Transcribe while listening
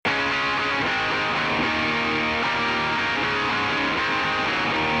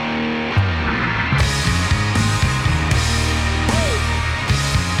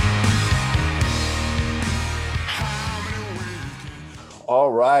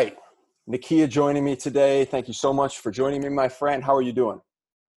right. Nakia joining me today. Thank you so much for joining me, my friend. How are you doing?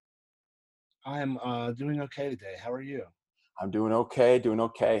 I'm doing okay today. How are you? I'm doing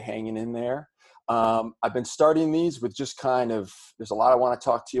okay, hanging in there. I've been starting these with just there's a lot I want to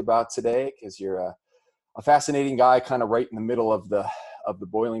talk to you about today because you're a fascinating guy kind of right in the middle of the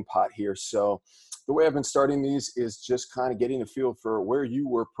boiling pot here. So the way I've been starting these is just kind of getting a feel for where you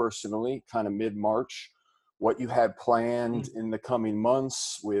were personally, kind of mid-March, what you had planned in the coming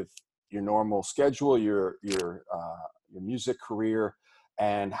months with your normal schedule, your music career,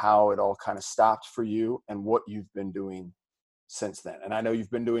 and how it all kind of stopped for you and what you've been doing since then. And I know you've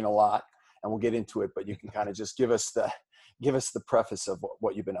been doing a lot, and we'll get into it, but you can kind of just give us the preface of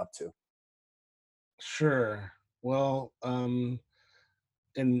what you've been up to. Sure. Well,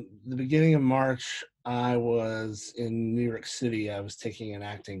 in the beginning of March, I was in New York City. I was taking an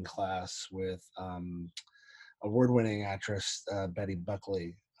acting class with award-winning actress Betty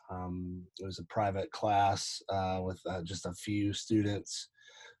Buckley. It was a private class with just a few students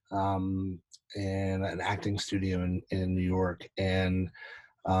um, in an acting studio in New York. And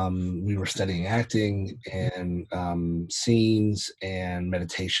we were studying acting and scenes and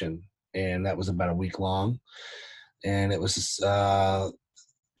meditation. And that was about a week long. And it was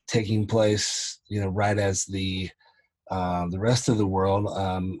taking place, right as the rest of the world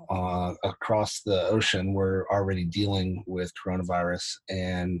across the ocean were already dealing with coronavirus,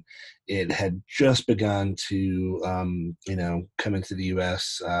 and it had just begun to, come into the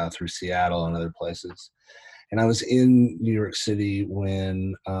U.S. Through Seattle and other places. And I was in New York City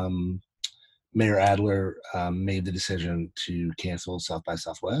when Mayor Adler made the decision to cancel South by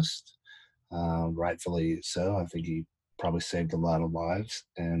Southwest, rightfully so. I think he probably saved a lot of lives,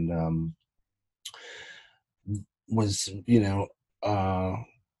 and was, uh, I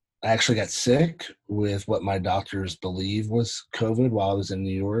actually got sick with what my doctors believe was COVID while I was in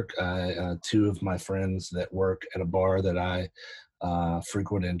New York. Two of my friends that work at a bar that I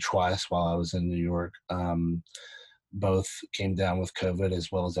frequented twice while I was in New York, both came down with COVID, as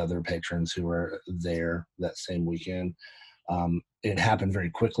well as other patrons who were there that same weekend. It happened very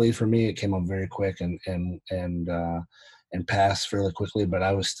quickly for me. It came on very quick and passed fairly quickly. But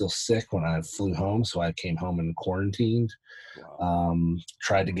I was still sick when I flew home, so I came home and quarantined. Wow.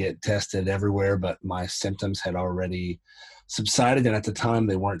 Tried to get tested everywhere, but my symptoms had already subsided, and at the time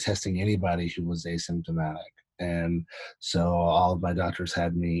they weren't testing anybody who was asymptomatic. And so all of my doctors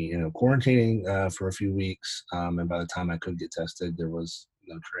had me, quarantining for a few weeks. And by the time I could get tested, there was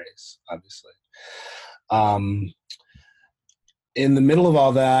no trace, obviously. Um, in the middle of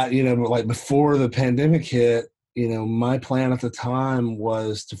all that, like before the pandemic hit, my plan at the time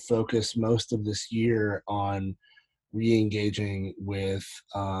was to focus most of this year on re-engaging with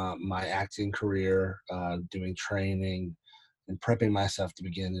my acting career, doing training, and prepping myself to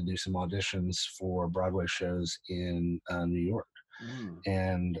begin to do some auditions for Broadway shows in New York Mm.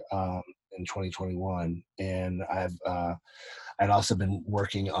 and in 2021. And I'd also been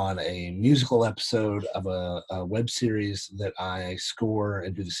working on a musical episode of a web series that I score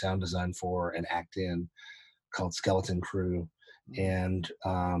and do the sound design for and act in, called Skeleton Crew. And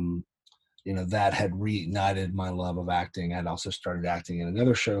that had reignited my love of acting. I'd also started acting in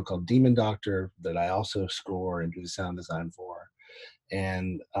another show called Demon Doctor that I also score and do the sound design for.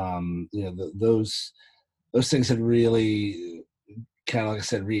 And those things had really kind of, like I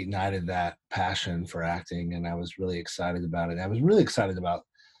said, reignited that passion for acting, and I was really excited about it. I was really excited about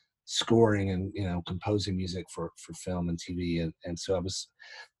scoring and composing music for film and TV, and so I was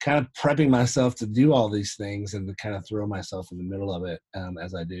kind of prepping myself to do all these things and to kind of throw myself in the middle of it,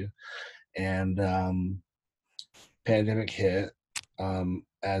 as I do. And pandemic hit.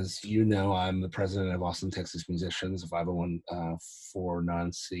 As you know, I'm the president of Austin, Texas Musicians, a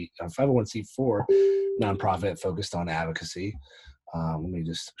 501c4 nonprofit focused on advocacy. Let me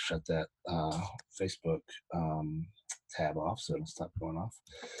just shut that Facebook tab off so it'll stop going off.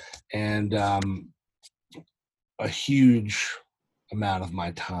 And a huge amount of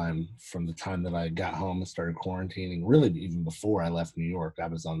my time, from the time that I got home and started quarantining, really even before I left New York, I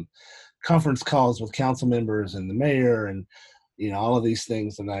was on conference calls with council members and the mayor and all of these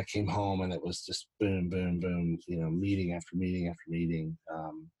things. And I came home and it was just boom, boom, boom, meeting after meeting after meeting,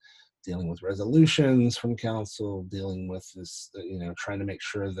 dealing with resolutions from council, dealing with this, trying to make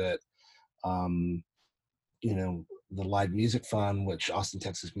sure that, the Live Music Fund, which Austin,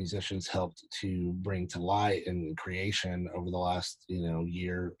 Texas Musicians helped to bring to light and creation over the last,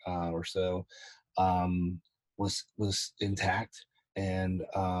 year or so, was intact, and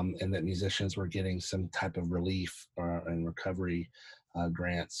that musicians were getting some type of relief and recovery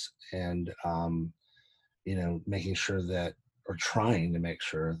grants, and making sure that or trying to make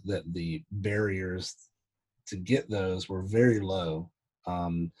sure that the barriers to get those were very low.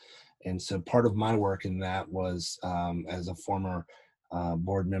 And so part of my work in that was, as a former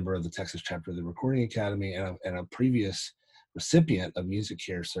board member of the Texas chapter of the Recording Academy and a previous recipient of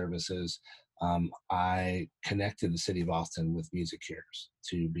MusiCare services, I connected the city of Austin with MusiCares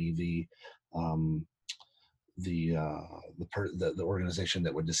to be the organization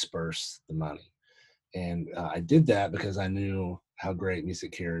that would disperse the money. And I did that because I knew how great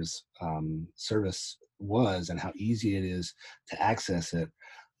MusiCares service was and how easy it is to access it.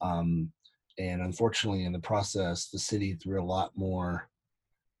 And unfortunately, in the process, the city threw a lot more,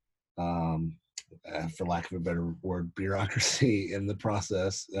 for lack of a better word, bureaucracy in the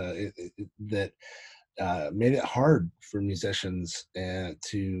process that made it hard for musicians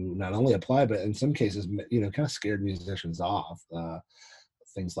to not only apply, but in some cases, kind of scared musicians off.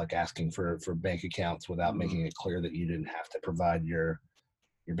 Things like asking for bank accounts without making it clear that you didn't have to provide your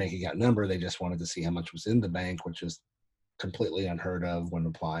bank account number. They just wanted to see how much was in the bank, which is completely unheard of when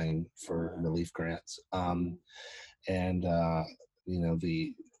applying for relief grants. The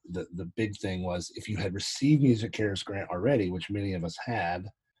big thing was, if you had received MusiCares grant already, which many of us had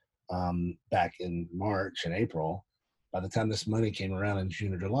back in March and April, by the time this money came around in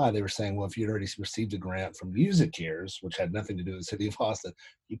June or July, they were saying, well, if you'd already received a grant from MusiCares, which had nothing to do with the city of Austin,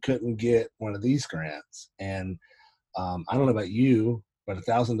 you couldn't get one of these grants. And I don't know about you, but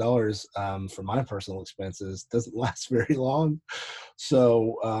 $1,000 for my personal expenses doesn't last very long.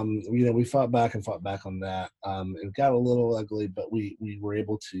 So, we fought back on that. It got a little ugly, but we were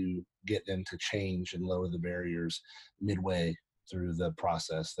able to get them to change and lower the barriers midway through the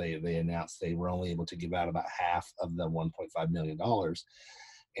process. They announced they were only able to give out about half of the $1.5 million.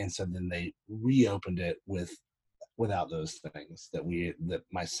 And so then they reopened it without those things that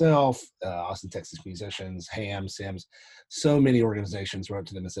myself, Austin, Texas musicians, Ham, Sims, so many organizations wrote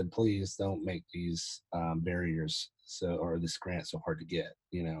to them and said, please don't make these barriers or this grant so hard to get,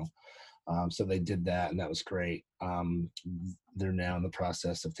 so they did that, and that was great. They're now in the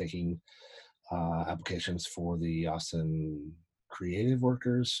process of taking applications for the Austin Creative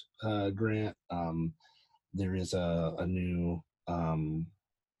Workers grant. There is a new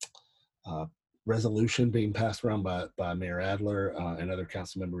resolution being passed around by Mayor Adler and other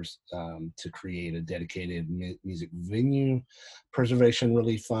council members to create a dedicated music venue preservation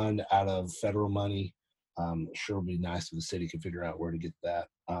relief fund out of federal money. Sure would be nice if the city could figure out where to get that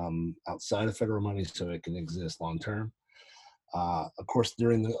outside of federal money so it can exist long term. Of course,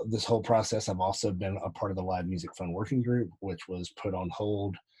 during this whole process, I've also been a part of the Live Music Fund Working Group, which was put on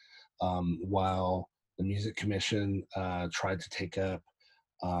hold while the Music Commission tried to take up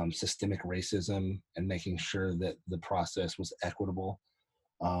systemic racism and making sure that the process was equitable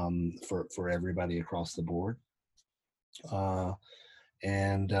for everybody across the board.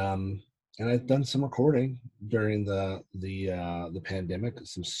 And I've done some recording during the pandemic,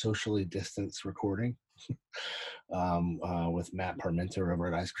 some socially distanced recording with Matt Parmenter over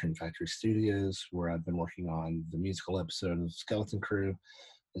at Ice Cream Factory Studios, where I've been working on the musical episode of Skeleton Crew,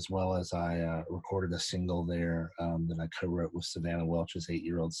 as well as I recorded a single there that I co-wrote with Savannah Welch's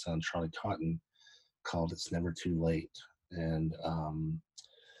 8-year-old son, Charlie Cotton, called It's Never Too Late. And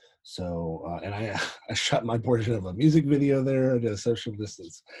I shot my portion of a music video there. I did a social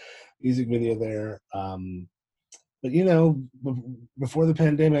distance music video there. But before the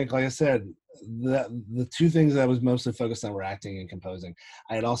pandemic, like I said, the two things I was mostly focused on were acting and composing.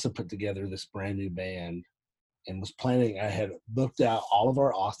 I had also put together this brand new band and was planning. I had booked out all of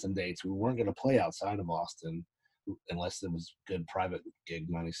our Austin dates. We weren't going to play outside of Austin unless there was good private gig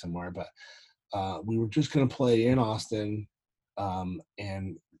money somewhere. But we were just going to play in Austin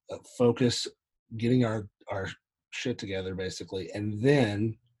and focus getting our shit together, basically. And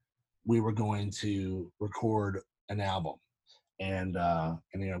then we were going to record an album. And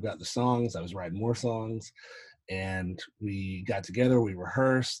I've got the songs. I was writing more songs. And we got together, we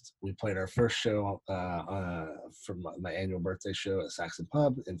rehearsed, we played our first show for my annual birthday show at Saxon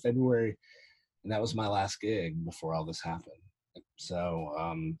Pub in February. And that was my last gig before all this happened. So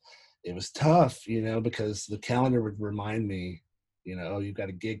it was tough, because the calendar would remind me, oh, you've got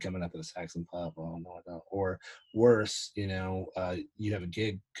a gig coming up at the Saxon Pub. Oh, no, I don't. Or worse, you have a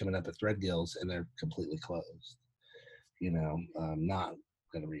gig coming up at Threadgills and they're completely closed, not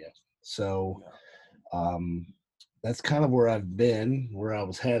going to reopen. So that's kind of where I've been, where I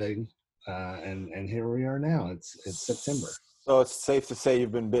was heading, and here we are now. It's September. So it's safe to say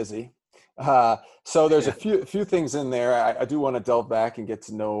you've been busy. So there's a few things in there. I do want to delve back and get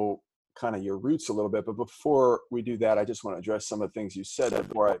to know kind of your roots a little bit. But before we do that, I just want to address some of the things you said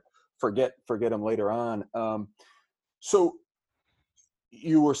before I forget them later on. So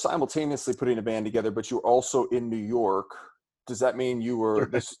you were simultaneously putting a band together, but you were also in New York. Does that mean you were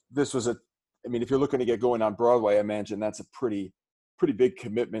this was a, I mean, if you're looking to get going on Broadway, I imagine that's a pretty big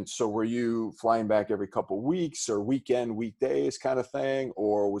commitment. So were you flying back every couple of weeks or weekdays kind of thing,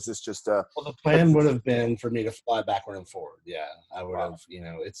 or was this just a? Well, the plan would have been for me to fly backward and forward. Yeah, I would Wow. have.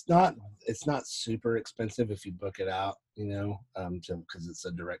 It's not super expensive if you book it out. Because it's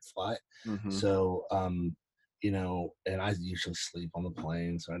a direct flight. Mm-hmm. So, and I usually sleep on the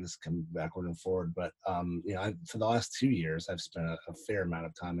plane, so I just come backward and forward. But for the last 2 years, I've spent a fair amount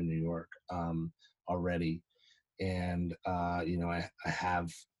of time in New York already, and I have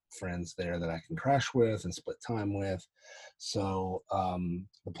friends there that I can crash with and split time with. So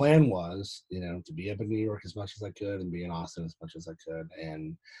the plan was, to be up in New York as much as I could and be in Austin as much as I could,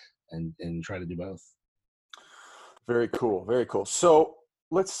 and try to do both. Very cool. Very cool. So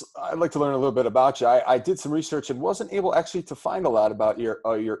I'd like to learn a little bit about you. I did some research and wasn't able actually to find a lot about your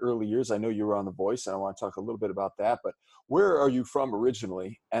early years. I know you were on The Voice, and I want to talk a little bit about that. But where are you from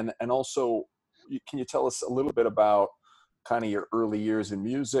originally? And also, can you tell us a little bit about kind of your early years in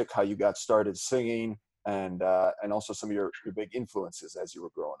music, how you got started singing, and also some of your big influences as you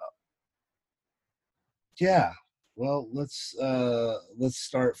were growing up? Yeah. Well, let's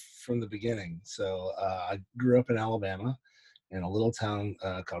start from the beginning. So I grew up in Alabama, in a little town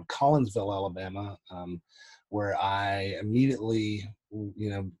called Collinsville, Alabama, where I immediately,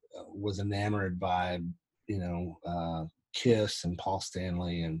 was enamored by, Kiss and Paul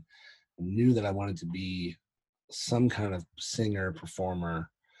Stanley, and knew that I wanted to be some kind of singer, performer,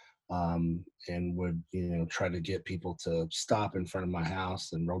 and would, try to get people to stop in front of my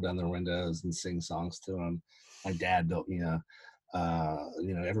house and roll down their windows and sing songs to them. My dad built me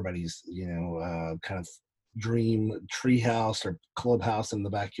everybody's, kind of dream treehouse or clubhouse in the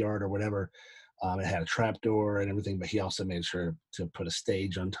backyard or whatever. It had a trap door and everything, but he also made sure to put a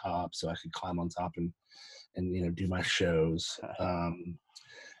stage on top so I could climb on top and do my shows.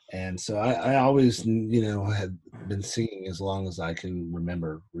 And so I always, had been singing as long as I can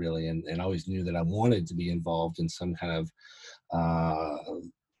remember, really, and always knew that I wanted to be involved in some kind of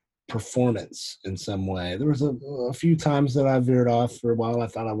performance in some way. There was a few times that I veered off for a while. I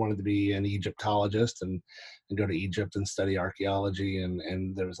thought I wanted to be an Egyptologist and go to Egypt and study archaeology,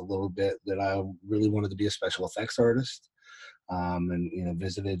 and there was a little bit that I really wanted to be a special effects artist. And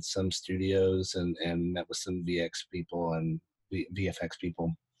visited some studios and met with some VX people and VFX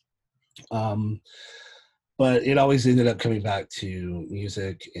people. But it always ended up coming back to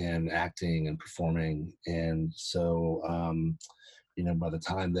music and acting and performing. And so, by the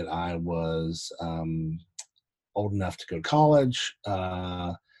time that I was old enough to go to college,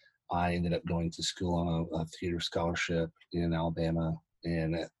 I ended up going to school on a theater scholarship in Alabama,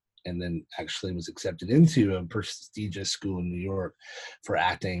 and then actually was accepted into a prestigious school in New York for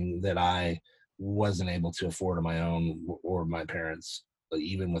acting that I wasn't able to afford on my own or my parents,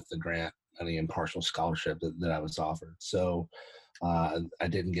 even with the grant money and partial scholarship that I was offered. So I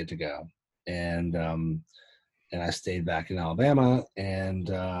didn't get to go. And I stayed back in Alabama, and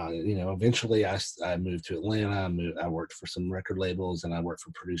eventually I moved to Atlanta. I worked for some record labels, and I worked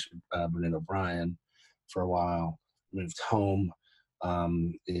for producer Brendan O'Brien for a while. Moved home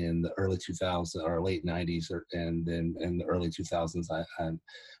in the early 2000s or late 90s, and then in the early 2000s, I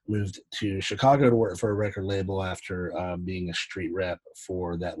moved to Chicago to work for a record label after being a street rep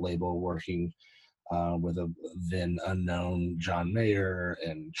for that label, working with a then unknown John Mayer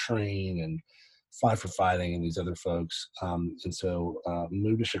and Train and Five for Fighting and these other folks. And so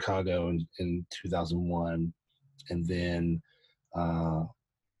moved to Chicago in 2001. And then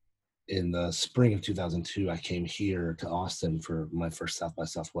in the spring of 2002, I came here to Austin for my first South by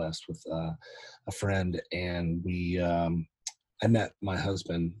Southwest with a friend. And I met my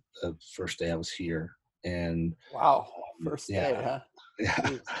husband the first day I was here. And Wow. First day, yeah, huh?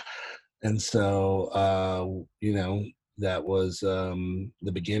 yeah. And so, that was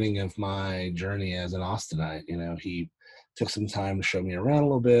the beginning of my journey as an Austinite. He took some time to show me around a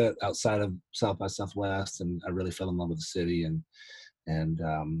little bit outside of South by Southwest, and I really fell in love with the city, and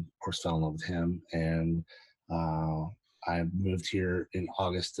of course fell in love with him. And I moved here in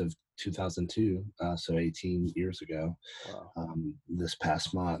August of 2002, so 18 years ago, Wow. this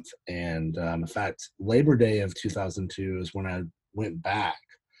past month. And in fact, Labor Day of 2002 is when I went back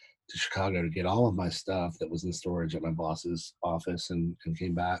to Chicago to get all of my stuff that was in storage at my boss's office, and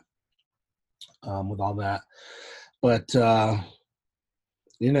came back with all that. But that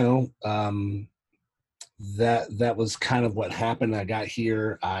was kind of what happened. I got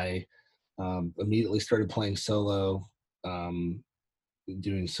here. I immediately started playing solo,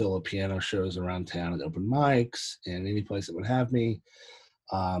 doing solo piano shows around town at open mics and any place that would have me.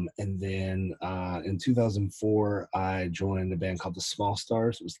 And then in 2004, I joined a band called the Small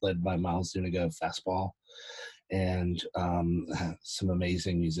Stars. It was led by Miles Zuniga of Fastball, and some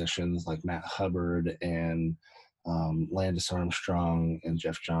amazing musicians like Matt Hubbard and Landis Armstrong and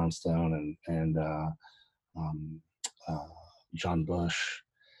Jeff Johnstone and um, uh, John Bush.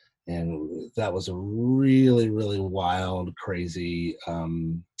 And that was a really, really wild, crazy uh,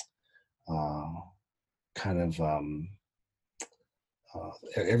 kind of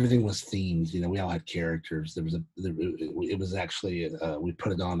everything was themed. We all had characters. It was actually we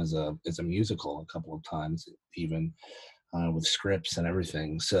put it on as a musical a couple of times, even with scripts and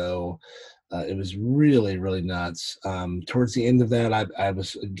everything. So it was really, really nuts. Towards the end of that, I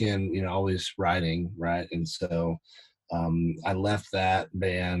was again, always writing, right? And so I left that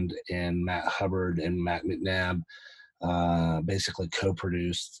band, and Matt Hubbard and Matt McNabb basically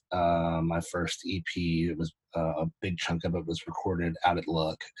co-produced my first EP. It was a big chunk of it was recorded out at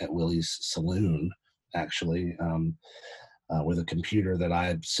Luck at Willie's Saloon, actually, with a computer that I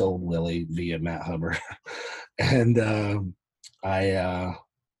had sold Willie via Matt Hubbard. And I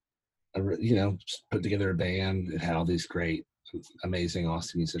put together a band. It had all these great, amazing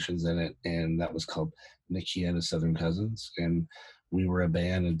Austin musicians in it, and that was called Nicky and the Southern Cousins. And we were a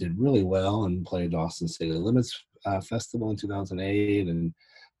band and did really well and played Austin City Limits Festival in 2008, and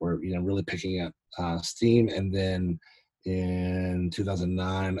we're really picking up steam. And then in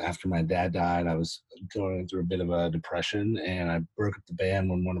 2009, after my dad died, I was going through a bit of a depression, and I broke up the band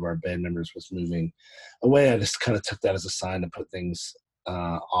when one of our band members was moving away. I just kind of took that as a sign to put things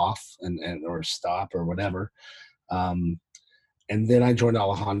off and or stop or whatever. Um, and then I joined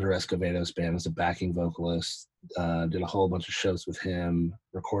Alejandro Escovedo's band as a backing vocalist. Did a whole bunch of shows with him,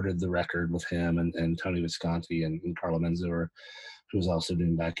 recorded the record with him and Tony Visconti and Carlo Manzur, who was also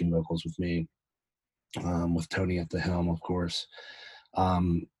doing backing vocals with me, with Tony at the helm, of course.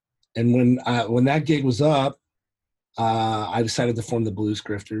 And when that gig was up, I decided to form the Blues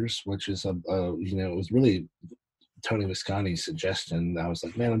Grifters, which is it was really Tony Visconti's suggestion. I was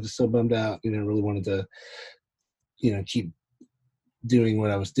like, man, I'm just so bummed out. Really wanted to, keep doing what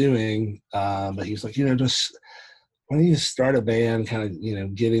I was doing. But he was like, just why don't you start a band, kind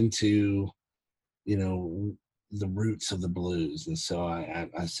of, get into, the roots of the blues. And so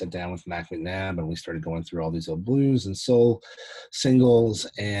I sat down with Mac McNabb, and we started going through all these old blues and soul singles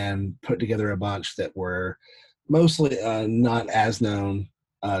and put together a bunch that were mostly not as known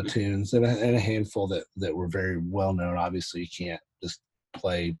tunes, and a handful that were very well known. Obviously, you can't just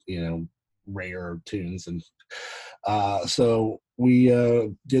play, rare tunes. And so we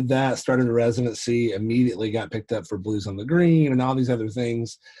did that, started a residency, immediately got picked up for Blues on the Green, and all these other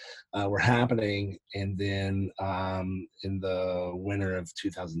things were happening. And then in the winter of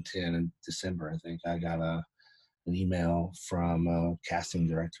 2010, in December, I think, I got an email from a casting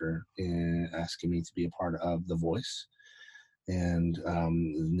director asking me to be a part of The Voice. And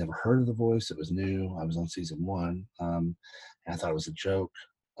never heard of The Voice. It was new. I was on season 1. And I thought it was a joke.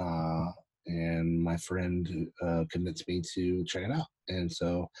 And my friend convinced me to check it out. And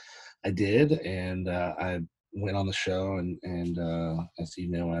so I did, and I went on the show, and as you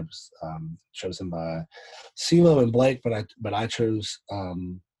know, I was chosen by CeeLo and Blake, but I chose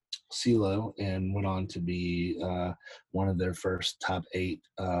CeeLo and went on to be one of their first top 8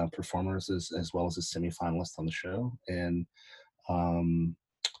 performers, as well as a semifinalist on the show. And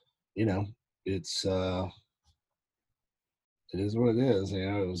it's it is what it is.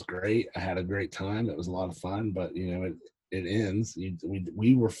 It was great. I had a great time. It was a lot of fun, but it ends.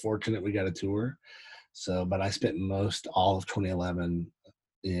 We were fortunate we got a tour. So, but I spent all of 2011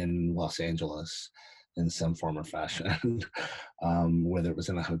 in Los Angeles in some form or fashion, whether it was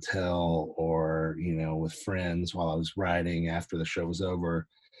in a hotel or, with friends while I was writing after the show was over.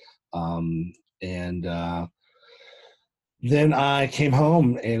 And then I came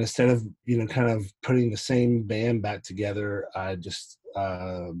home, and instead of, kind of putting the same band back together, I just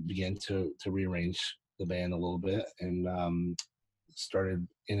began to rearrange the band a little bit, and started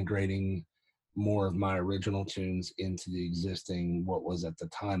integrating more of my original tunes into the existing, what was at the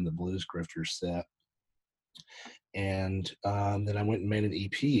time the Blues Grifters set. And then I went and made an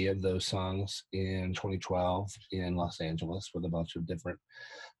EP of those songs in 2012 in Los Angeles with a bunch of different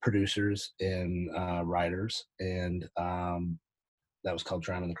producers and writers. And that was called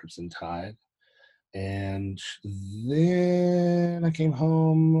Drowning the Crimson Tide. And then I came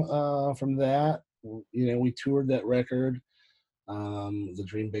home from that. We toured that record, the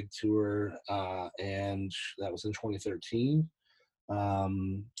Dream Big Tour, and that was in 2013.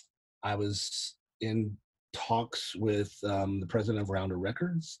 I was in talks with the president of Rounder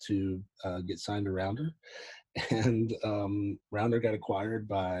Records to get signed to Rounder, and Rounder got acquired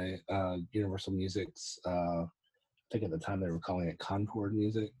by Universal Music's. I think at the time they were calling it Concord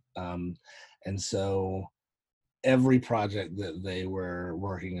Music, and so every project that they were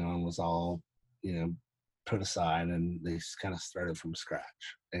working on was all, put aside, and they kind of started from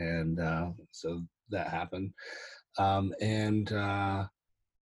scratch. And so that happened. And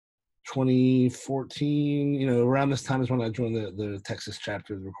 2014, around this time is when I joined the Texas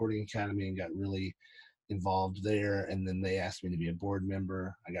chapter of the Recording Academy and got really involved there. And then they asked me to be a board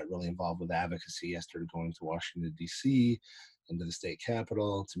member. I got really involved with advocacy. I started going to Washington, D.C., into the state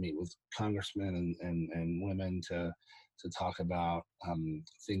capitol to meet with congressmen and women to talk about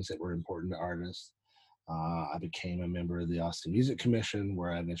things that were important to artists. I became a member of the Austin Music Commission,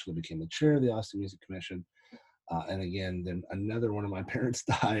 where I eventually became the chair of the Austin Music Commission. And again, then another one of my parents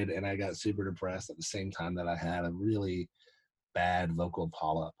died, and I got super depressed at the same time that I had a really bad vocal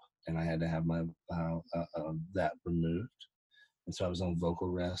polyp, and I had to have my that removed. And so I was on vocal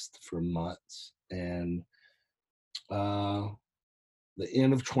rest for months. And the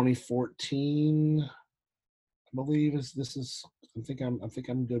end of 2014, I believe I think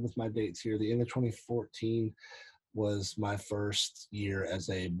I'm good with my dates here. The end of 2014 was my first year as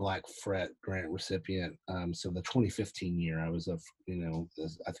a Black Fret grant recipient. So the 2015 year, I was I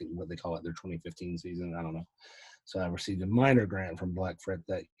think what they call it, their 2015 season. I don't know. So I received a minor grant from Black Fret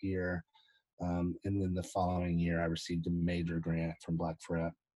that year. And then the following year, I received a major grant from Black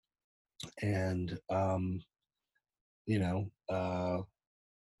Fret. And,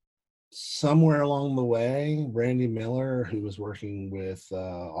 somewhere along the way, Randy Miller, who was working with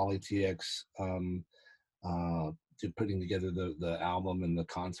Ollie TX, putting together the album and the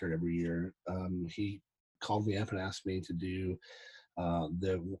concert every year, he called me up and asked me to do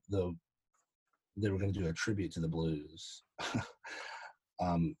they were going to do a tribute to the blues.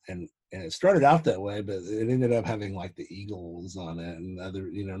 And it started out that way, but it ended up having like the Eagles on it and other,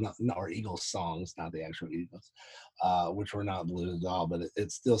 not our Eagles songs, not the actual Eagles, which were not blues at all, but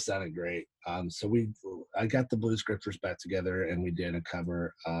it still sounded great. So I got the Blues Scripters back together, and we did a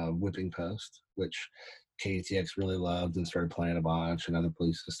cover of Whipping Post, which KTX really loved and started playing a bunch, and other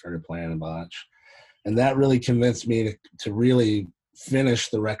places started playing a bunch. And that really convinced me to really finish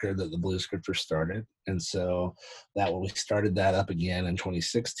the record that the Blues Scripters started. And so we started that up again in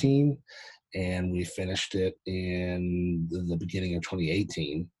 2016, and we finished it in the beginning of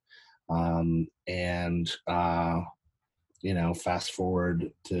 2018. Fast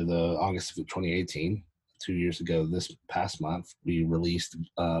forward to the August of 2018, 2 years ago, this past month, we released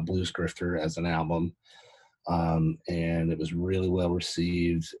Blues Grifter as an album. And it was really well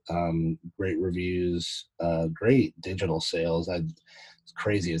received, great reviews, great digital sales. It's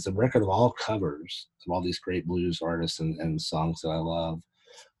crazy. It's a record of all covers of all these great blues artists and songs that I love.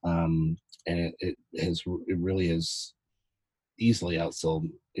 And it really has easily outsold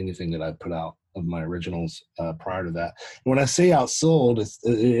anything that I put out of my originals prior to that. And when I say outsold,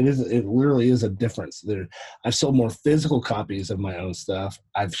 it literally is a difference. I've sold more physical copies of my own stuff.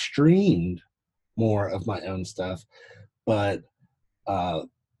 I've streamed more of my own stuff, but for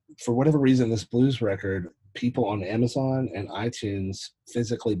whatever reason, this blues record, people on Amazon and iTunes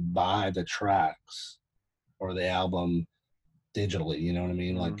physically buy the tracks or the album digitally, you know what I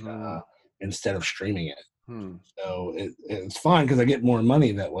mean? Mm-hmm. Like instead of streaming it. So it's fine because I get more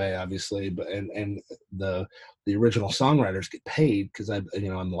money that way, obviously, but and the original songwriters get paid because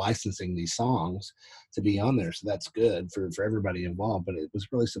I'm licensing these songs to be on there, so that's good for everybody involved. But it was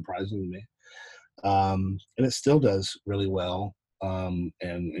really surprising to me. And it still does really well. And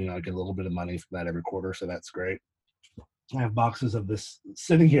I get a little bit of money from that every quarter, so that's great. I have boxes of this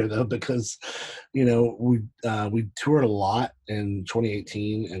sitting here though, because we toured a lot in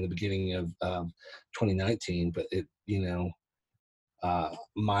 2018 and the beginning of 2019, but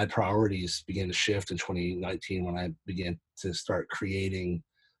my priorities began to shift in 2019 when I began to start creating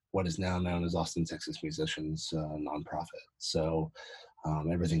what is now known as Austin, Texas Musicians nonprofit. So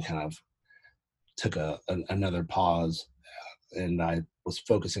everything kind of took another pause, and I was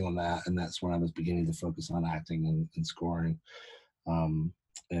focusing on that, and that's when I was beginning to focus on acting and scoring.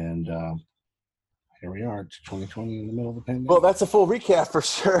 Here we are, 2020, in the middle of the pandemic. Well, that's a full recap for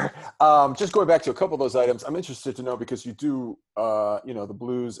sure. Just going back to a couple of those items, I'm interested to know, because you do, the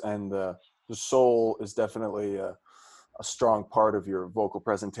blues and the soul is definitely a strong part of your vocal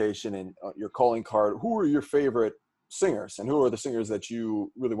presentation and your calling card. Who are your favorite singers, and who are the singers that you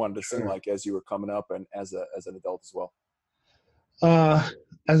really wanted to sing like as you were coming up and as an adult as well?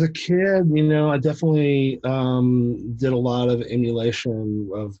 As a kid, I definitely did a lot of emulation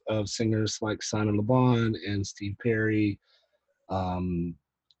of singers like Simon Le Bon and Steve Perry.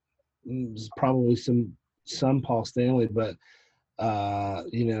 There's probably some some Paul Stanley, but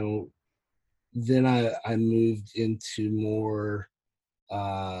you know, then I moved into more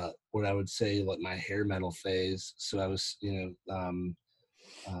what I would say like my hair metal phase. So I was, and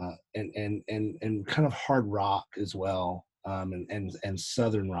kind of hard rock as well, and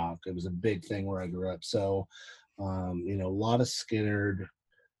southern rock. It was a big thing where I grew up. So, a lot of Skinnerd,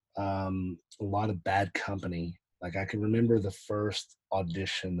 a lot of Bad Company. Like I can remember the first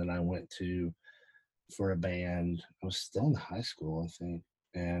audition that I went to for a band. I was still in high school, I think,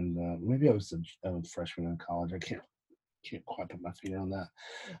 and maybe I was a freshman in college. I can't quite put my finger on that,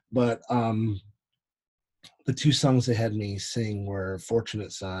 but the two songs they had me sing were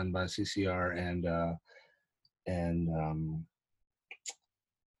 "Fortunate Son" by CCR and uh,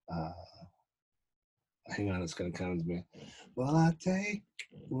 hang on, it's gonna come to me. Well, I take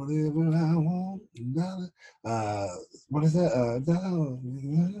whatever I want, darling. What is that?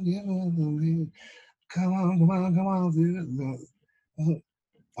 Come on, come on, come on.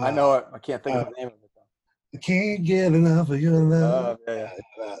 I know it. I can't think of Uh, the name of it though. I can't get enough of your love. Yeah,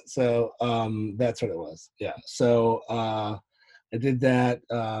 yeah. So that's what it was. Yeah. So I did that.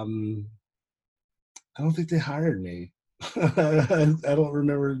 I don't think they hired me. I don't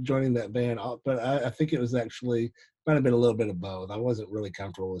remember joining that band, but I think it was actually might have been a little bit of both. I wasn't really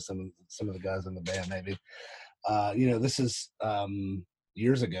comfortable with some of the guys in the band. Maybe this is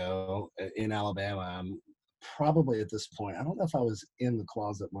years ago in Alabama. I'm probably at this point. I don't know if I was in the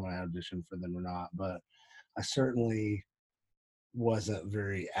closet when I auditioned for them or not, but I certainly wasn't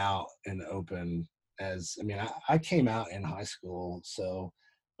very out and open. As I mean, I came out in high school, so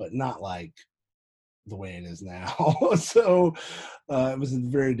but not like the way it is now. So it was a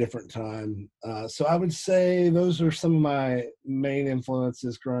very different time. So I would say those are some of my main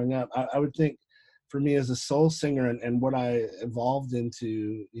influences growing up. I would think for me as a soul singer and what I evolved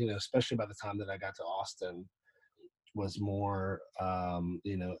into, especially by the time that I got to Austin, was more,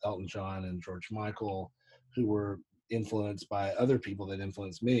 Elton John and George Michael, who were influenced by other people that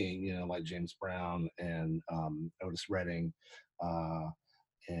influenced me, like James Brown and Otis Redding.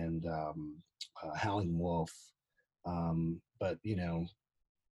 And Howling Wolf. But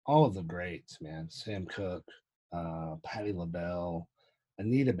all of the greats, man. Sam Cooke, Patti LaBelle,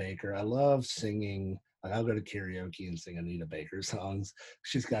 Anita Baker. I love singing. Like I'll go to karaoke and sing Anita Baker songs.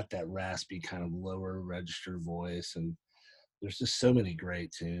 She's got that raspy kind of lower register voice, and there's just so many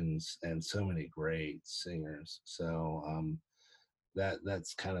great tunes and so many great singers. So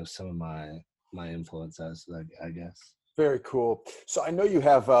that's kind of some of my influences, I guess. Very cool. So I know you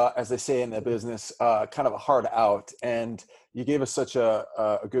have, as they say in the business, kind of a hard out, and you gave us such a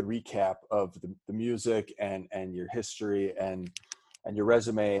good recap of the music and your history and your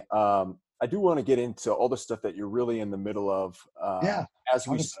resume. I do want to get into all the stuff that you're really in the middle of Yeah. as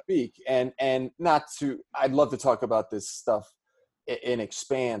we speak, and not to. I'd love to talk about this stuff in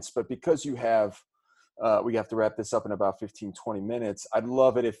expanse, but because you have, we have to wrap this up in about 15-20 minutes. I'd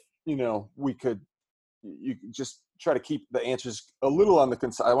love it if we could you just try to keep the answers a little on the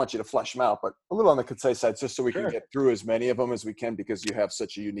concise. I want you to flesh them out, but a little on the concise side, just so we can get through as many of them as we can, because you have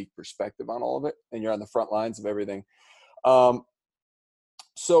such a unique perspective on all of it, and you're on the front lines of everything. Um,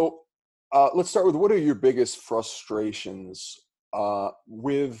 so let's start with, what are your biggest frustrations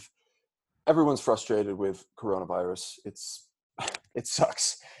with? Everyone's frustrated with coronavirus. It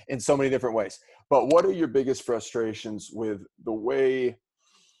sucks in so many different ways. But what are your biggest frustrations with the way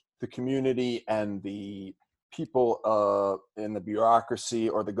the community and the people in the bureaucracy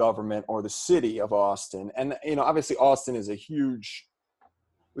or the government or the city of Austin? And obviously Austin is a huge,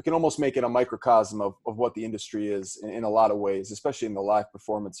 we can almost make it a microcosm of what the industry is in a lot of ways, especially in the live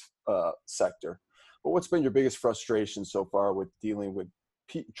performance sector. But what's been your biggest frustration so far with dealing with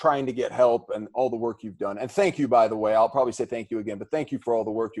trying to get help and all the work you've done? And thank you, by the way. I'll probably say thank you again, but thank you for all the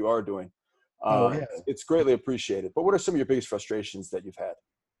work you are doing. It's greatly appreciated. But what are some of your biggest frustrations that you've had?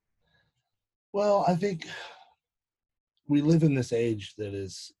 Well, I think we live in this age that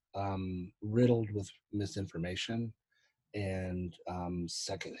is riddled with misinformation and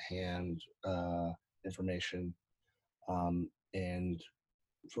secondhand information, and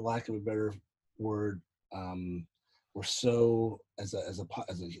for lack of a better word, we're so as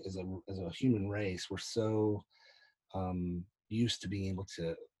a human race, we're so used to being able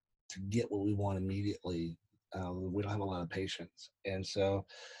to get what we want immediately. We don't have a lot of patience, and so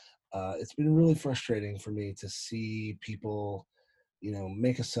it's been really frustrating for me to see people,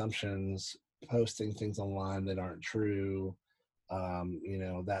 make assumptions, posting things online that aren't true,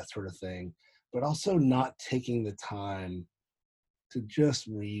 that sort of thing, but also not taking the time to just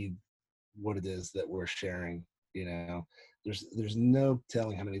read what it is that we're sharing. there's no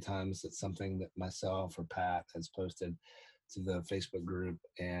telling how many times that something that myself or Pat has posted to the Facebook group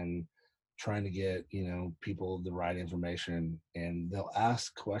and trying to get, people the right information, and they'll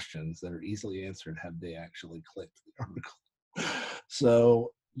ask questions that are easily answered had they actually clicked the article.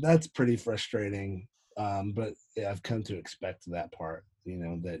 So that's pretty frustrating. But yeah, I've come to expect that part,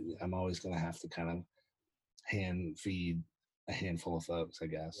 that I'm always going to have to kind of hand feed a handful of folks, I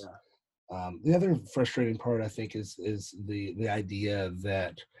guess. Yeah. The other frustrating part, I think, is the idea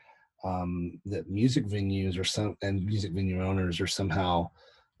that that music venues and music venue owners are somehow,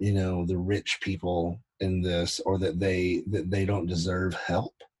 the rich people in this, or that they don't deserve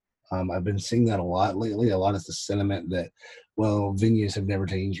help. I've been seeing that a lot lately. A lot of the sentiment that, well, venues have never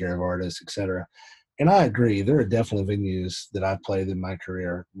taken care of artists, etc. And I agree. There are definitely venues that I've played in my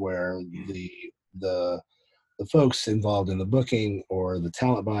career where the the folks involved in the booking or the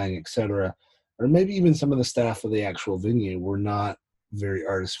talent buying, etc., or maybe even some of the staff of the actual venue were not very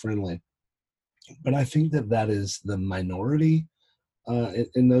artist friendly. But I think that is the minority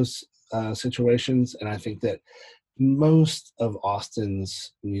in those situations, and I think that most of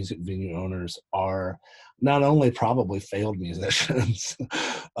Austin's music venue owners are not only probably failed musicians,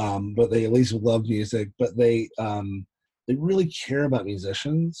 but they at least love music, but they really care about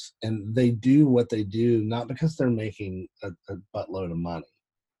musicians, and they do what they do not because they're making a buttload of money.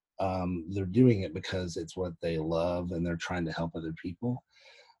 They're doing it because it's what they love, and they're trying to help other people.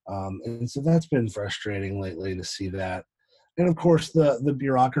 And so that's been frustrating lately to see that. And of course, the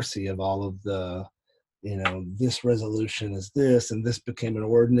bureaucracy of all of the, this resolution is this, and this became an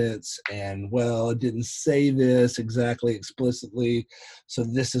ordinance, and well, it didn't say this exactly explicitly, so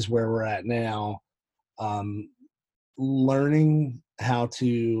this is where we're at now. Um, Learning how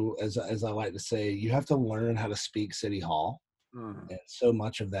to, as I like to say, you have to learn how to speak City Hall, Mm. and so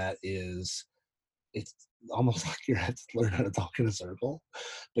much of that is, it's almost like you have to learn how to talk in a circle,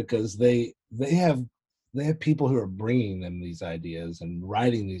 because they have people who are bringing them these ideas and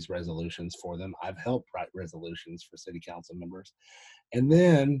writing these resolutions for them. I've helped write resolutions for city council members, and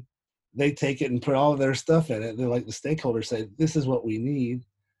then they take it and put all of their stuff in it. They're like, the stakeholders say, this is what we need,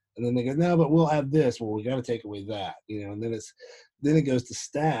 and then they go, no, but we'll add this. Well, we got to take away that, and then it goes to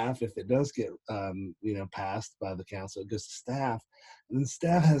staff. If it does get passed by the council, it goes to staff, and then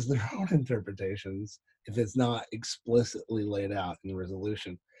staff has their own interpretations if it's not explicitly laid out in the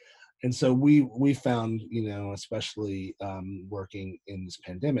resolution. And so we found, especially working in this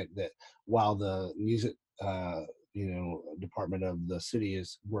pandemic, that while the music department of the city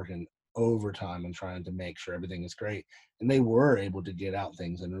is working overtime and trying to make sure everything is great, and they were able to get out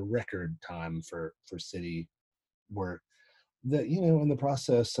things in a record time for city work, that, in the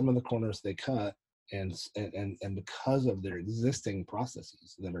process, some of the corners they cut, and because of their existing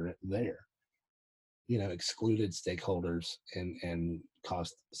processes that are there, excluded stakeholders and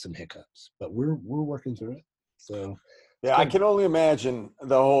caused some hiccups. But we're working through it. So it's Yeah, I good. can only imagine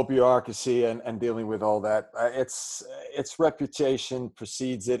the whole bureaucracy and dealing with all that. Its reputation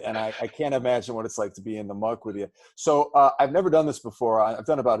precedes it, and I can't imagine what it's like to be in the muck with you. So I've never done this before. I've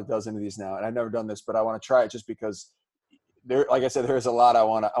done about a dozen of these now, and I've never done this, but I want to try it just because there, like I said, there's a lot I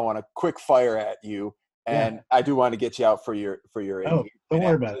want to quick fire at you, Yeah. and I do want to get you out for your Oh, don't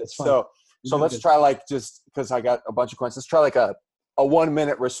worry about it. It's fine. So let's try, like, just because I got a bunch of questions. Let's try like a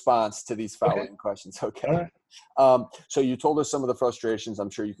 1-minute response to these following questions. Okay. All right. So you told us some of the frustrations.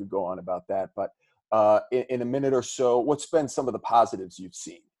 I'm sure you could go on about that, but in a minute or so, what's been some of the positives you've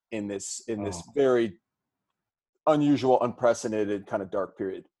seen in this very unusual, unprecedented kind of dark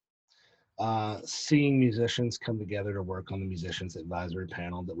period? Seeing musicians come together to work on the musicians advisory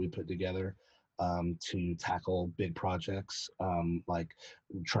panel that we put together to tackle big projects, like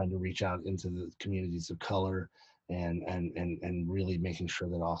trying to reach out into the communities of color, and really making sure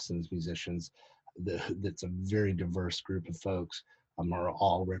that Austin's musicians, that's a very diverse group of folks, are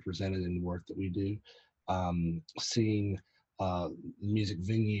all represented in the work that we do. Seeing music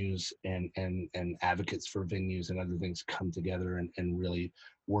venues and advocates for venues and other things come together and really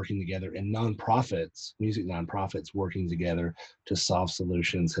working together, and nonprofits, music nonprofits working together to solve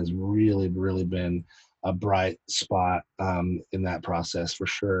solutions, has really, really been a bright spot in that process, for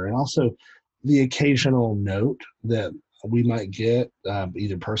sure. And also the occasional note that we might get,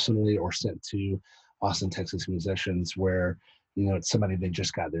 either personally or sent to Austin, Texas musicians, where, it's somebody, they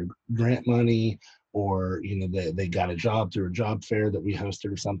just got their grant money, or, they got a job through a job fair that we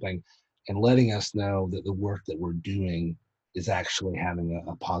hosted or something, and letting us know that the work that we're doing is actually having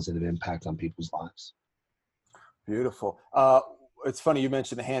a positive impact on people's lives. Beautiful. It's funny you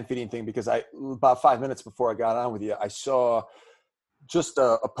mentioned the hand feeding thing, because about 5 minutes before I got on with you, I saw just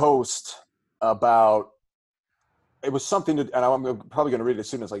a post about it was something to, and I'm probably going to read it as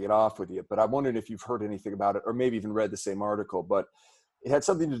soon as I get off with you, but I'm wondering if you've heard anything about it or maybe even read the same article, but it had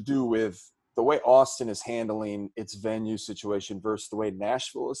something to do with the way Austin is handling its venue situation versus the way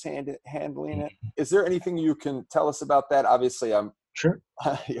Nashville is handling it. Is there anything you can tell us about that? Obviously, I'm Sure.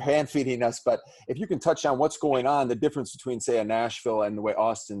 you're hand feeding us, but if you can touch on what's going on, the difference between, say, a Nashville and the way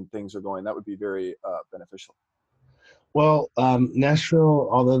Austin things are going, that would be very beneficial. Well, Nashville,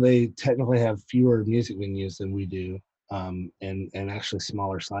 although they technically have fewer music venues than we do, and actually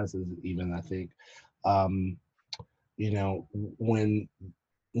smaller sizes, even I think, um, you know, when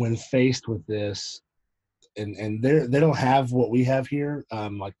faced with this, and they don't have what we have here,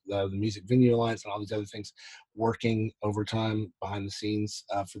 like the Music Venue Alliance and all these other things working overtime behind the scenes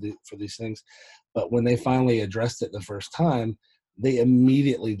for these things. But when they finally addressed it the first time, they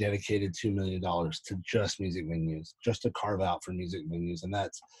immediately dedicated $2 million to just music venues, just to carve out for music venues, and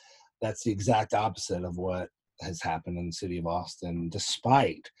that's the exact opposite of what has happened in the city of Austin,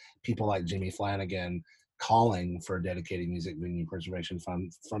 despite people like Jimmy Flanagan calling for a dedicated music venue preservation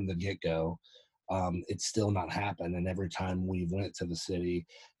fund from the get-go. It's still not happened, and every time we went to the city,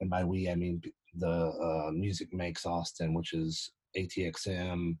 and by we I mean the Music Makes Austin, which is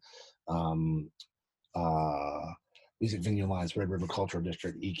ATXM, um, uh, Music Venue Alliance, Red River Cultural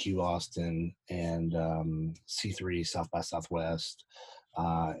District, EQ Austin, and C3 South by Southwest,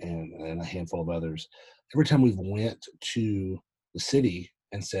 and a handful of others. Every time we've went to the city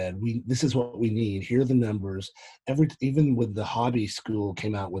and said, this is what we need, here are the numbers. Even with the hobby school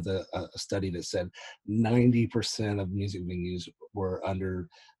came out with a study that said 90% of music venues were under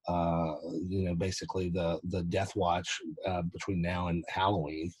basically the death watch between now and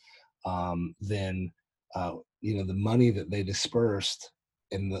Halloween. Then the money that they dispersed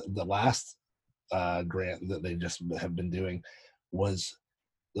in the last grant that they just have been doing was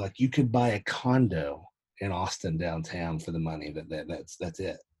like you could buy a condo in Austin downtown for the money that's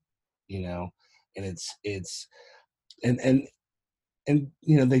it, and it's and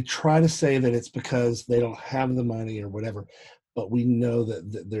they try to say that it's because they don't have the money or whatever, but we know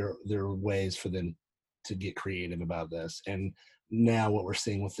that there are ways for them to get creative about this. And now what we're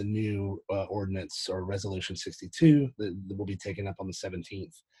seeing with the new ordinance or resolution 62 that will be taken up on the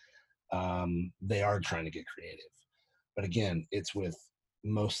 17th, they are trying to get creative, but again, it's with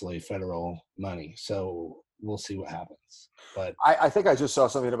mostly federal money, so we'll see what happens. But I think I just saw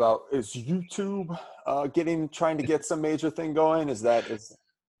something about, is YouTube trying to get some major thing going? Is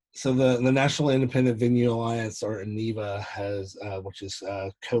so the National Independent Venue Alliance, or NIVA, has which is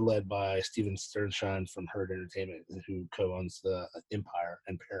co-led by Steven Sternshine from Herd Entertainment, who co-owns the Empire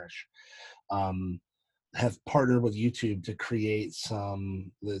and Parish, have partnered with YouTube to create it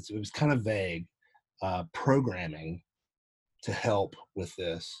was kind of vague programming to help with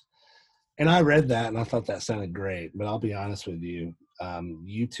this. And I read that and I thought that sounded great, but I'll be honest with you,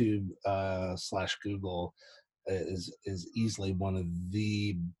 YouTube / Google is easily one of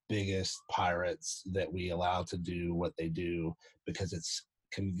the biggest pirates that we allow to do what they do because it's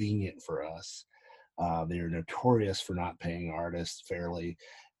convenient for us. They are notorious for not paying artists fairly.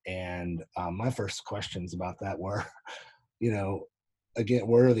 And my first questions about that were, again,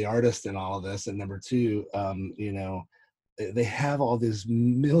 where are the artists in all of this? And number two, they have all these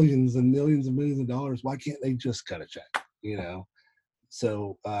millions and millions and millions of dollars. Why can't they just cut a check?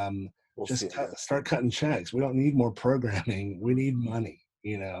 So we'll start cutting checks. We don't need more programming. We need money.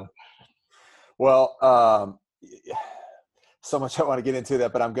 Well, so much I want to get into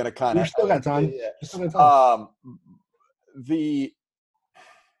that, but I'm going to kind of. You still got time. The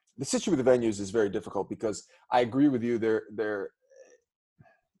situation with the venues is very difficult because I agree with you.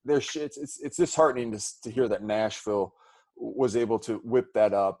 It's disheartening to hear that Nashville was able to whip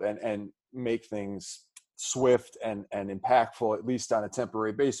that up and make things swift and impactful, at least on a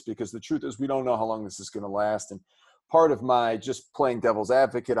temporary basis, because the truth is we don't know how long this is going to last. And part of my just playing devil's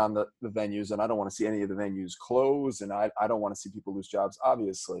advocate on the venues, and I don't want to see any of the venues close, and I don't want to see people lose jobs,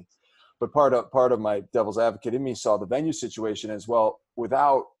 obviously. But part of my devil's advocate in me saw the venue situation as well.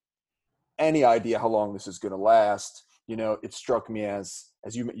 Without any idea how long this is going to last, it struck me as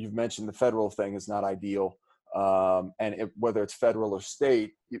you've mentioned, the federal thing is not ideal. Whether it's federal or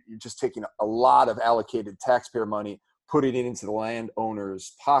state, you're just taking a lot of allocated taxpayer money, putting it into the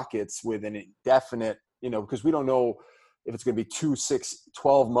landowners' pockets with an indefinite, because we don't know if it's going to be 2, 6,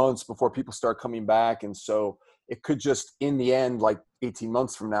 12 months before people start coming back. And so it could just, in the end, like 18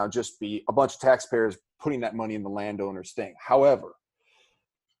 months from now, just be a bunch of taxpayers putting that money in the landowners' thing. However,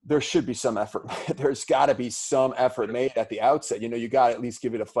 there should be some effort. There's got to be some effort made at the outset. You got to at least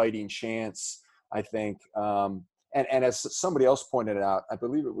give it a fighting chance, I think. And as somebody else pointed out, I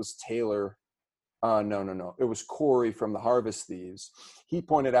believe it was Taylor No, no, no. It was Corey from the Harvest Thieves. He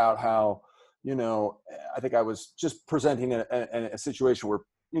pointed out how, I think I was just presenting a situation where,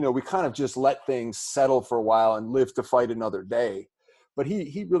 we kind of just let things settle for a while and live to fight another day. But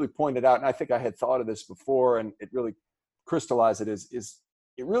he really pointed out, and I think I had thought of this before, and it really crystallized it, is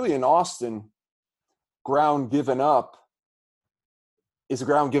it really in Austin, ground given up is a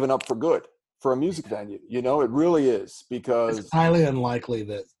ground given up for good for a music venue. It really is, because It's highly unlikely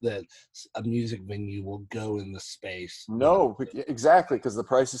that a music venue will go in the space. no, exactly, because the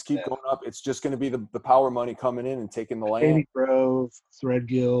prices keep going up. It's just going to be the power money coming in and taking the land. Shady Grove,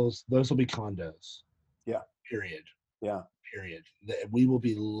 Threadgills, those will be condos. Yeah. Period. Yeah. Period. We will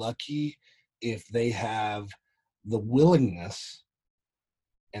be lucky if they have the willingness,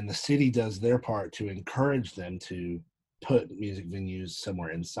 and the city does their part to encourage them to put music venues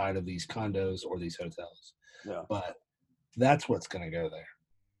somewhere inside of these condos or these hotels. Yeah. But that's what's going to go there.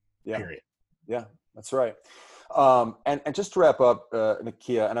 Yeah. Period. Yeah, that's right. And just to wrap up,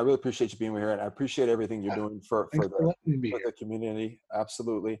 Nakia, and I really appreciate you being here, and I appreciate everything you're doing for the community.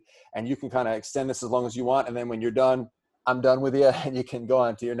 Absolutely. And you can kind of extend this as long as you want, and then when you're done, I'm done with you, and you can go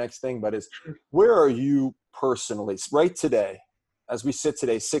on to your next thing. But where are you personally right today, as we sit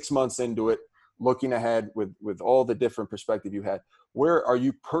today, 6 months into it, looking ahead with all the different perspective you had? Where are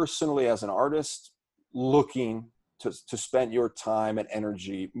you personally as an artist looking to spend your time and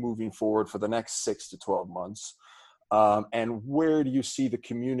energy moving forward for the next 6 to 12 months? And where do you see the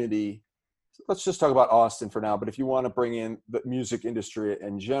community? Let's just talk about Austin for now, but if you want to bring in the music industry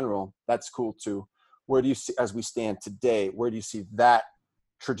in general, that's cool too. Where do you see, as we stand today, where do you see that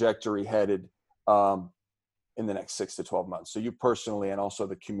trajectory headed in the next 6 to 12 months? So you personally, and also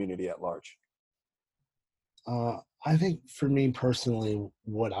the community at large. I think for me personally,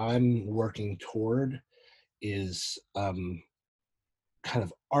 what I'm working toward is kind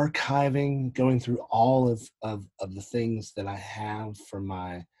of archiving, going through all of the things that I have from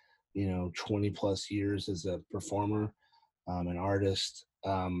my 20 plus years as a performer, an artist,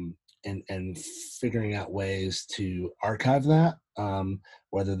 and figuring out ways to archive that,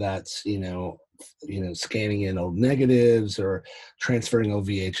 whether that's scanning in old negatives or transferring old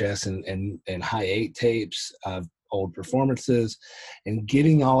VHS and high 8 tapes of old performances, and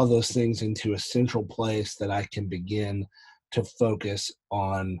getting all of those things into a central place that I can begin to focus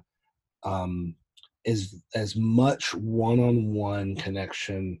on as much one-on-one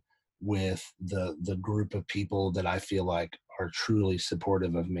connection with the group of people that I feel like are truly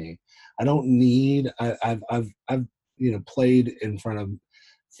supportive of me. I don't need. I've played in front of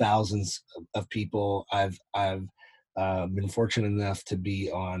thousands of people. I've been fortunate enough to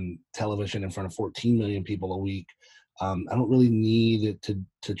be on television in front of 14 million people a week. I don't really need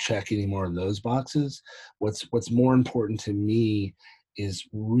to check any more of those boxes. What's more important to me is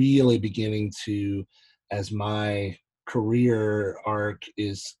really beginning to, as my career arc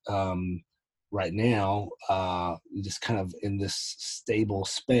is right now, just kind of in this stable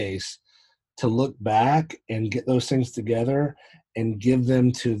space, to look back and get those things together and give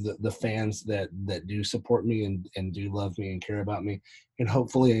them to the fans that do support me and do love me and care about me, and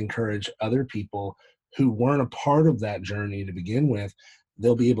hopefully encourage other people who weren't a part of that journey to begin with.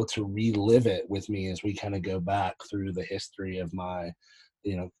 They'll be able to relive it with me as we kind of go back through the history of my,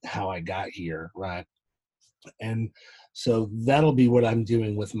 how I got here, right? And so that'll be what I'm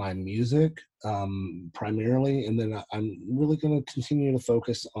doing with my music, primarily. And then I'm really going to continue to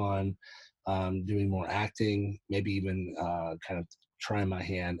focus on doing more acting, maybe even kind of trying my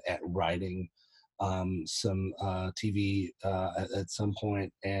hand at writing some TV at some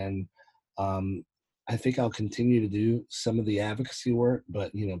point. And I think I'll continue to do some of the advocacy work,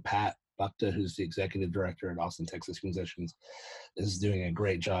 but Pat Buckta, who's the executive director at Austin, Texas Musicians, is doing a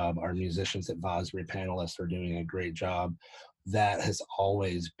great job. Our musicians at Vosbury panelists are doing a great job. That has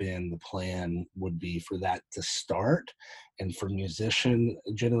always been the plan, would be for that to start, and for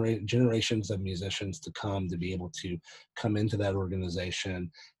generations of musicians to come to be able to come into that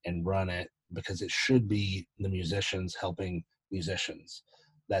organization and run it, because it should be the musicians helping musicians.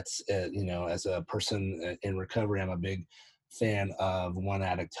 That's as a person in recovery, I'm a big fan of one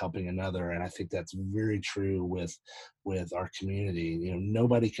addict helping another, and I think that's very true with our community.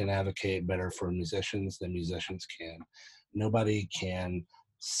 Nobody can advocate better for musicians than musicians can. Nobody can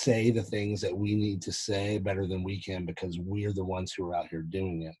say the things that we need to say better than we can, because we're the ones who are out here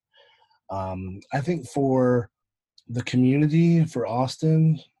doing it. I think for the community, for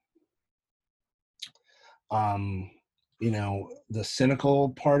Austin, the cynical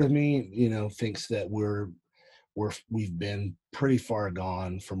part of me, thinks that we've been pretty far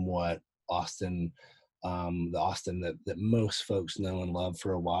gone from what Austin, the Austin that most folks know and love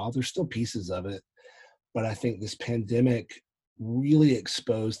for a while. There's still pieces of it but I think this pandemic really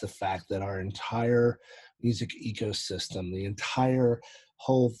exposed the fact that our entire music ecosystem, the entire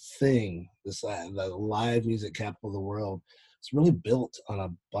whole thing, the live music capital of the world, it's really built on a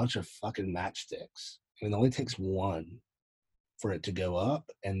bunch of fucking matchsticks. I mean, it only takes one for it to go up,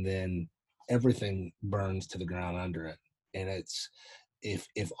 and then everything burns to the ground under it. And it's,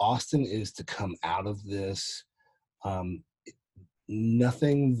 if Austin is to come out of this, um,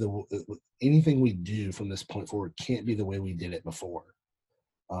 nothing, anything we do from this point forward can't be the way we did it before.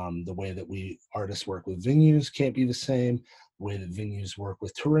 The way that we artists work with venues can't be the same. The way that venues work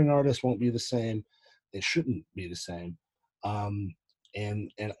with touring artists won't be the same. It shouldn't be the same.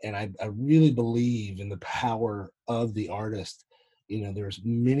 And I really believe in the power of the artist. You know, there's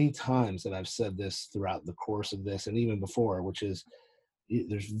many times that I've said this throughout the course of this and even before, which is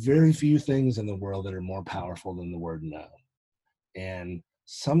there's very few things in the world that are more powerful than the word no. And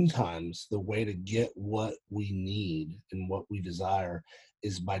sometimes the way to get what we need and what we desire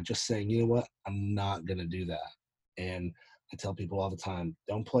is by just saying, you know what, I'm not going to do that. And I tell people all the time,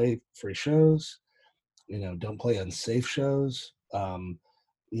 don't play free shows, you know, don't play unsafe shows. You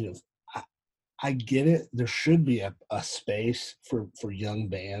know, I get it. There should be a space for young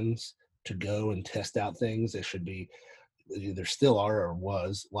bands to go and test out things. There should be, there still are or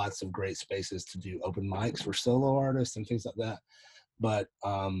was lots of great spaces to do open mics for solo artists and things like that. But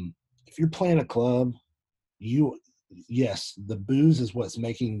if you're playing a club, yes, the booze is what's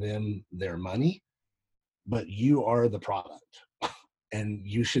making them their money, but you are the product, and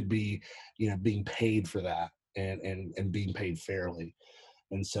you should be, you know, being paid for that, and being paid fairly.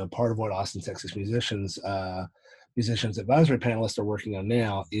 And so part of what Austin, Texas musicians advisory panelists are working on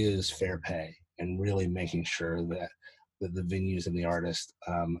now is fair pay, and really making sure that the venues and the artists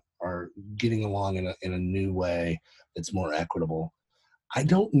are getting along in a new way that's more equitable. I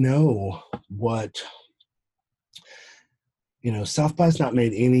don't know what, you know, South by's not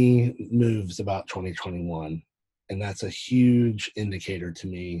made any moves about 2021. And that's a huge indicator to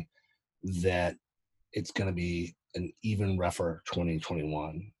me that it's going to be an even rougher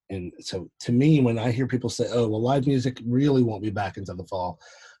 2021. And so to me, when I hear people say, oh, well, live music really won't be back until the fall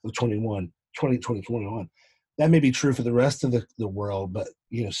of 2021, that may be true for the rest of the world. But,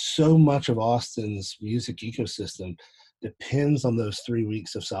 you know, so much of Austin's music ecosystem depends on those 3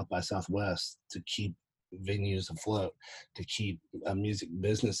 weeks of South by Southwest to keep venues afloat, to keep music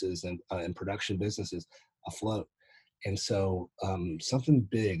businesses and production businesses afloat. And so something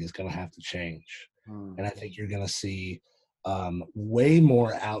big is going to have to change. And I think you're going to see way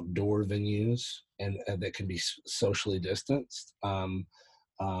more outdoor venues and that can be socially distanced. And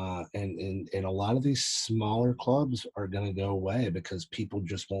a lot of these smaller clubs are going to go away because people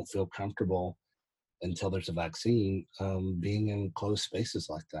just won't feel comfortable until there's a vaccine being in closed spaces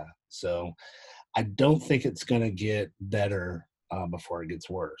like that. So I don't think it's going to get better before it gets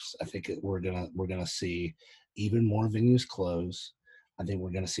worse. I think we're gonna see even more venues close. I think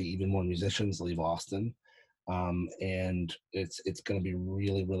we're gonna see even more musicians leave Austin, and it's going to be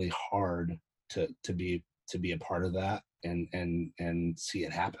really, really hard to be a part of that and see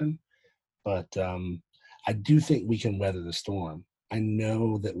it happen. But I do think we can weather the storm. I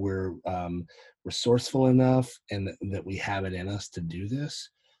know that we're resourceful enough and that we have it in us to do this.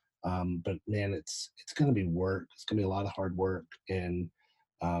 But man, it's going to be work. It's going to be a lot of hard work, and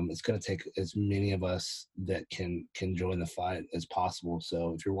it's going to take as many of us that can join the fight as possible.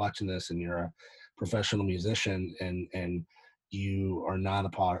 So if you're watching this and you're a professional musician and you are not a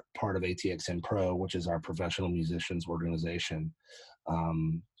part of ATXN Pro, which is our professional musicians organization,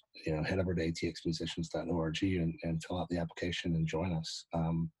 you know, head over to atxmusicians.org and fill out the application and join us.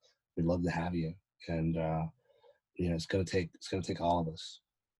 We'd love to have you, and you know, it's going to take all of us.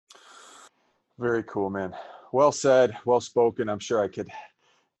 Very cool, man. Well said, well spoken. I'm sure I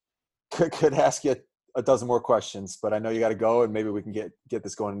could ask you a dozen more questions, but I know you got to go, and maybe we can get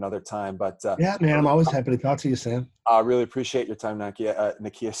this going another time. But yeah, man, I'm always happy to talk to you, Sam. I really appreciate your time, Nakia,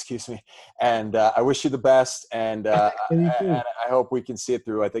 excuse me. And I wish you the best, and I hope we can see it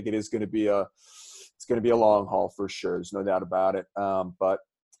through. I think it is going to be a long haul for sure. There's no doubt about it. But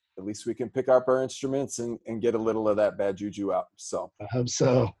at least we can pick up our instruments and get a little of that bad juju out. So I hope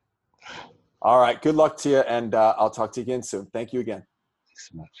so. All right. Good luck to you, and I'll talk to you again soon. Thank you again. Thanks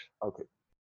so much. Okay.